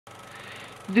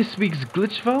This week's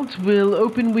Glitch Vault will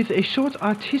open with a short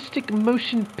artistic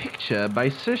motion picture by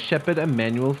Sir Shepard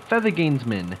Emanuel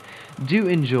Feathergainsman. Do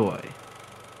enjoy.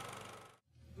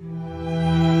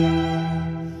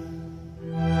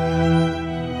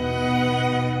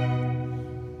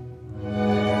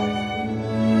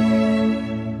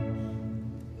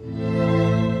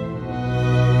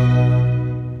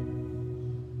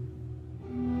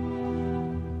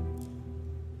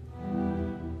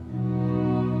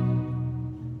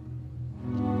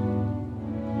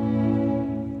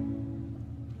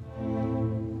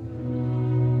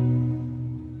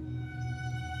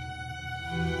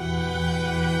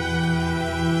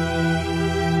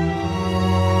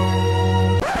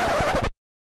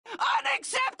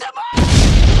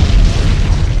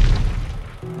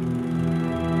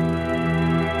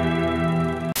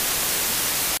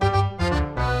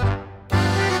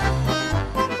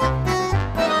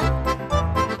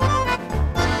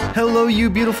 Hello you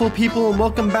beautiful people and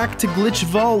welcome back to Glitch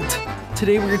Vault.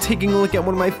 Today we are taking a look at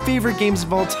one of my favorite games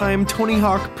of all time, Tony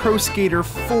Hawk Pro Skater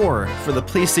 4 for the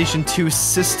PlayStation 2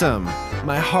 system.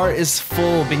 My heart is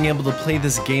full being able to play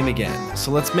this game again,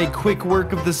 so let's make quick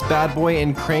work of this bad boy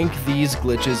and crank these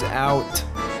glitches out.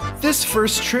 This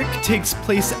first trick takes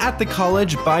place at the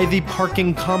college by the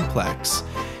parking complex.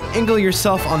 Angle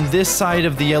yourself on this side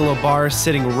of the yellow bar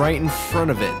sitting right in front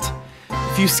of it.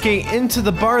 If you skate into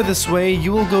the bar this way,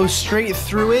 you will go straight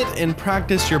through it and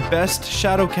practice your best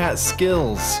Shadowcat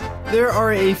skills. There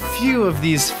are a few of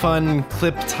these fun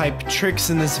clip type tricks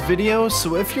in this video,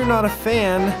 so if you're not a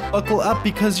fan, buckle up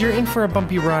because you're in for a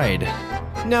bumpy ride.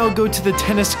 Now go to the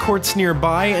tennis courts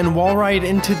nearby and wall ride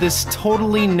into this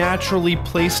totally naturally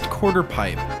placed quarter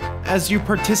pipe. As you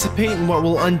participate in what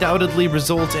will undoubtedly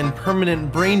result in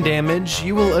permanent brain damage,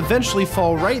 you will eventually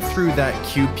fall right through that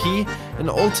QP and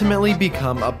ultimately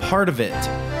become a part of it.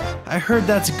 I heard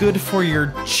that's good for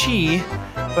your chi,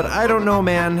 but I don't know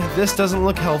man, this doesn't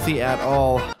look healthy at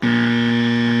all.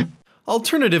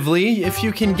 Alternatively, if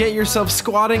you can get yourself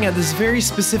squatting at this very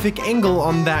specific angle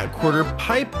on that quarter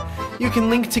pipe, you can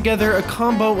link together a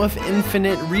combo of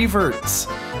infinite reverts.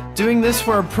 Doing this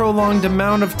for a prolonged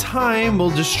amount of time will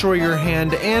destroy your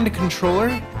hand and controller,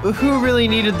 but who really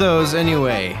needed those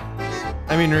anyway?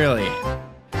 I mean really.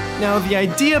 Now the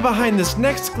idea behind this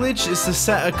next glitch is to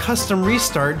set a custom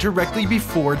restart directly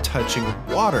before touching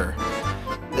water.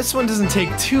 This one doesn't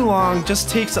take too long, just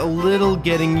takes a little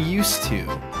getting used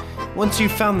to. Once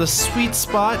you've found the sweet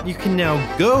spot, you can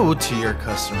now go to your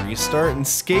custom restart and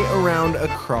skate around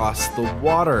across the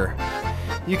water.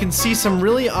 You can see some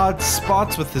really odd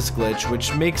spots with this glitch,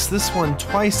 which makes this one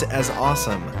twice as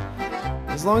awesome.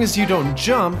 As long as you don't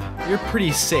jump, you're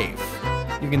pretty safe.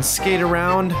 You can skate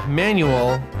around,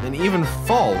 manual, and even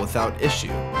fall without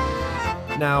issue.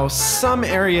 Now, some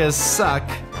areas suck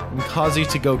and cause you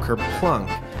to go kerplunk,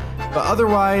 but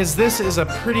otherwise, this is a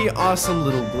pretty awesome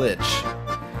little glitch.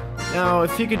 Now,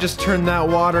 if you could just turn that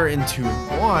water into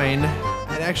wine,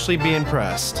 I'd actually be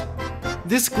impressed.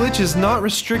 This glitch is not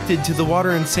restricted to the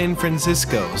water in San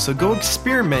Francisco, so go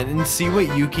experiment and see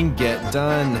what you can get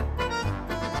done.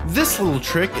 This little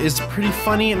trick is pretty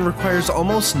funny and requires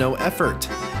almost no effort.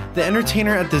 The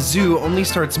entertainer at the zoo only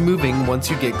starts moving once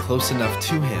you get close enough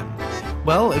to him.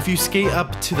 Well, if you skate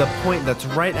up to the point that's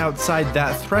right outside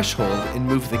that threshold and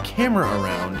move the camera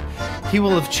around, he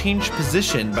will have changed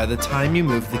position by the time you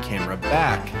move the camera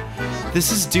back.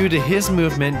 This is due to his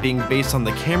movement being based on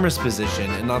the camera's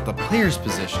position and not the player's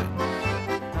position.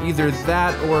 Either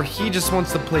that or he just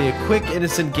wants to play a quick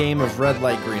innocent game of red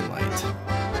light, green light.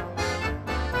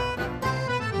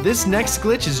 This next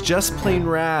glitch is just plain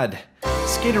rad.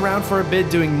 Skate around for a bit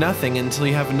doing nothing until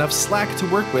you have enough slack to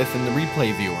work with in the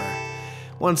replay viewer.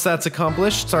 Once that's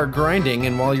accomplished, start grinding,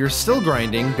 and while you're still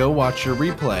grinding, go watch your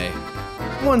replay.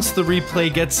 Once the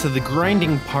replay gets to the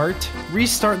grinding part,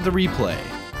 restart the replay.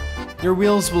 Your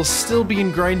wheels will still be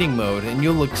in grinding mode and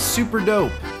you'll look super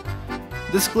dope.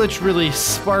 This glitch really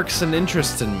sparks an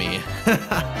interest in me.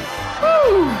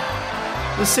 Woo!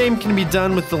 The same can be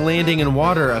done with the landing in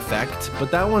water effect,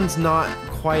 but that one's not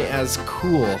quite as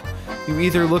cool. You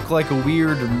either look like a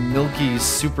weird, milky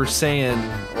Super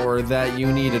Saiyan, or that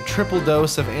you need a triple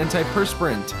dose of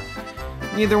antiperspirant.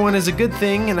 Neither one is a good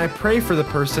thing, and I pray for the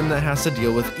person that has to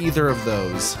deal with either of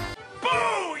those.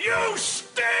 Boo! You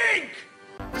stink!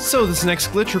 So this next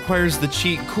glitch requires the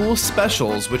cheat Cool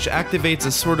Specials, which activates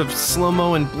a sort of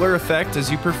slow-mo and blur effect as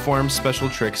you perform special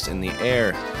tricks in the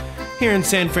air. Here in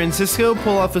San Francisco,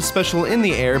 pull off a special in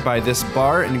the air by this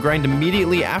bar and grind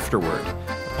immediately afterward.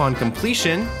 Upon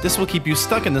completion, this will keep you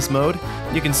stuck in this mode.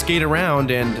 You can skate around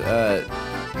and,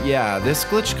 yeah, this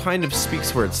glitch kind of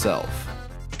speaks for itself.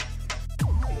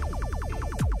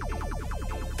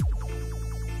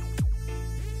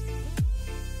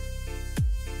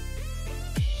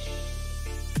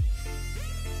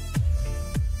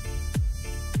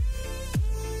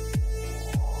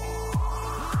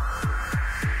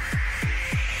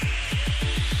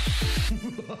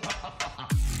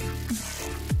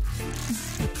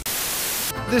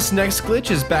 This next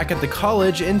glitch is back at the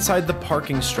college inside the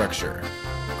parking structure.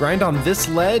 Grind on this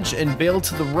ledge and bail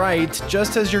to the right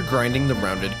just as you're grinding the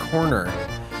rounded corner.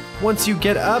 Once you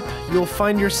get up, you'll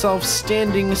find yourself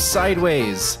standing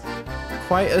sideways.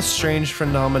 Quite a strange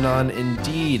phenomenon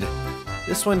indeed.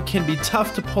 This one can be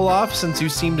tough to pull off since you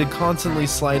seem to constantly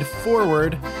slide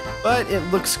forward, but it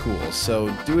looks cool,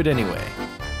 so do it anyway.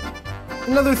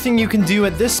 Another thing you can do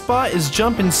at this spot is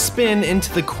jump and spin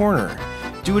into the corner.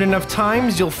 Do it enough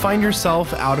times, you'll find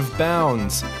yourself out of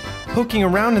bounds. Poking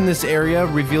around in this area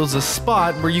reveals a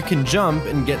spot where you can jump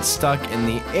and get stuck in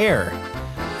the air.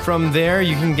 From there,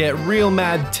 you can get real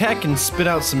mad tech and spit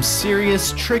out some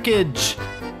serious trickage.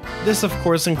 This of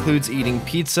course includes eating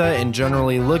pizza and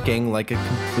generally looking like a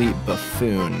complete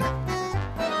buffoon.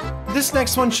 This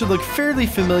next one should look fairly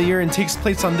familiar and takes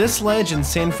place on this ledge in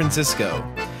San Francisco.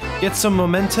 Get some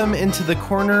momentum into the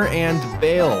corner and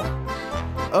bail.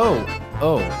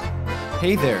 Oh,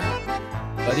 hey there,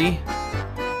 buddy.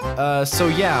 So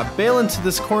yeah, bail into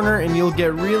this corner and you'll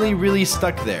get really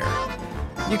stuck there.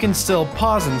 You can still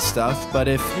pause and stuff, but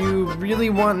if you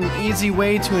really want an easy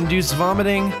way to induce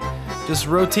vomiting, just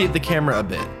rotate the camera a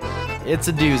bit. It's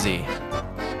a doozy.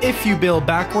 If you bail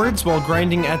backwards while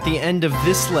grinding at the end of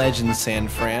this ledge in San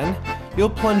Fran, you'll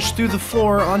plunge through the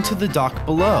floor onto the dock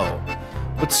below.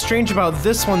 What's strange about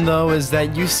this one though is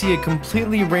that you see a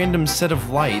completely random set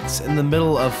of lights in the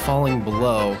middle of falling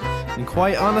below, and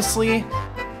quite honestly,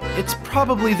 it's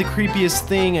probably the creepiest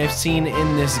thing I've seen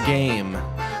in this game.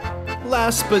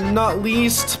 Last but not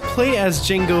least, play as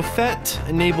Jango Fett,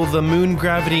 enable the moon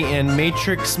gravity and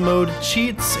matrix mode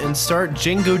cheats, and start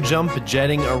Jango jump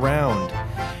jetting around.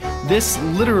 This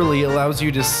literally allows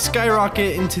you to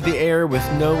skyrocket into the air with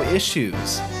no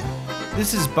issues.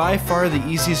 This is by far the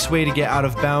easiest way to get out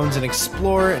of bounds and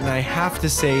explore, and I have to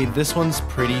say this one's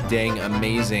pretty dang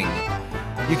amazing.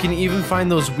 You can even find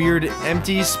those weird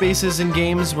empty spaces in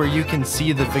games where you can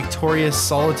see the victorious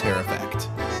solitaire effect.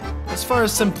 As far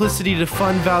as simplicity to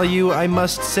fun value, I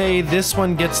must say this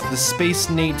one gets the Space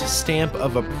Nate stamp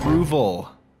of approval.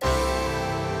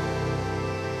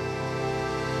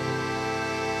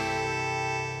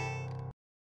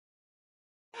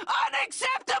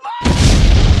 Unacceptable!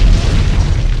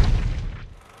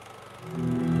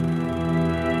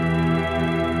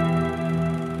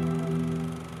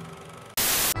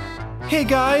 Hey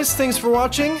guys, thanks for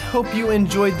watching. Hope you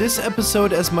enjoyed this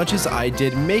episode as much as I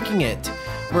did making it.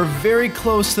 We're very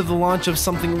close to the launch of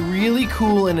something really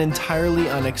cool and entirely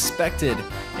unexpected,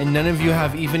 and none of you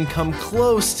have even come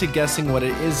close to guessing what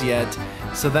it is yet,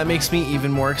 so that makes me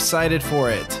even more excited for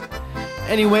it.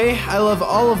 Anyway, I love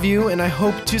all of you, and I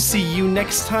hope to see you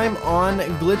next time on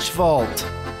Glitch Vault.